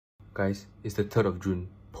Guys, it's the 3rd of June.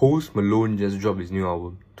 Post Malone just dropped his new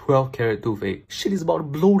album, 12 Carat Toothache. Shit is about to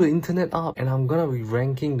blow the internet up, and I'm gonna be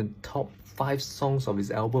ranking the top 5 songs of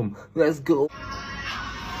his album. Let's go!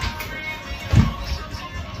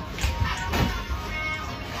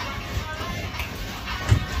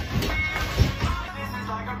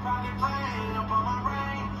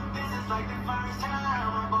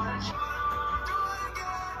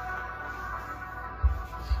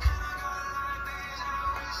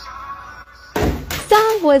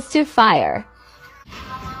 Song was to fire.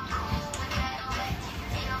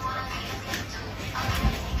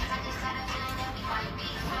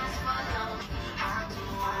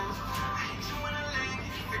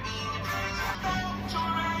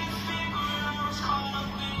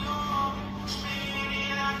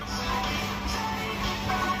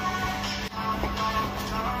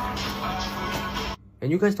 And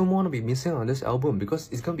you guys don't want to be missing out on this album because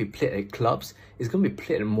it's gonna be played at clubs, it's gonna be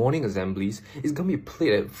played at morning assemblies, it's gonna be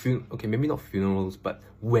played at okay, maybe not funerals, but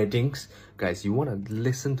weddings. Guys, you want to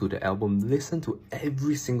listen to the album, listen to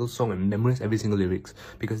every single song and memorize every single lyrics,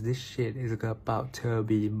 because this shit is about to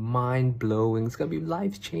be mind-blowing, it's gonna be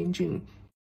life-changing.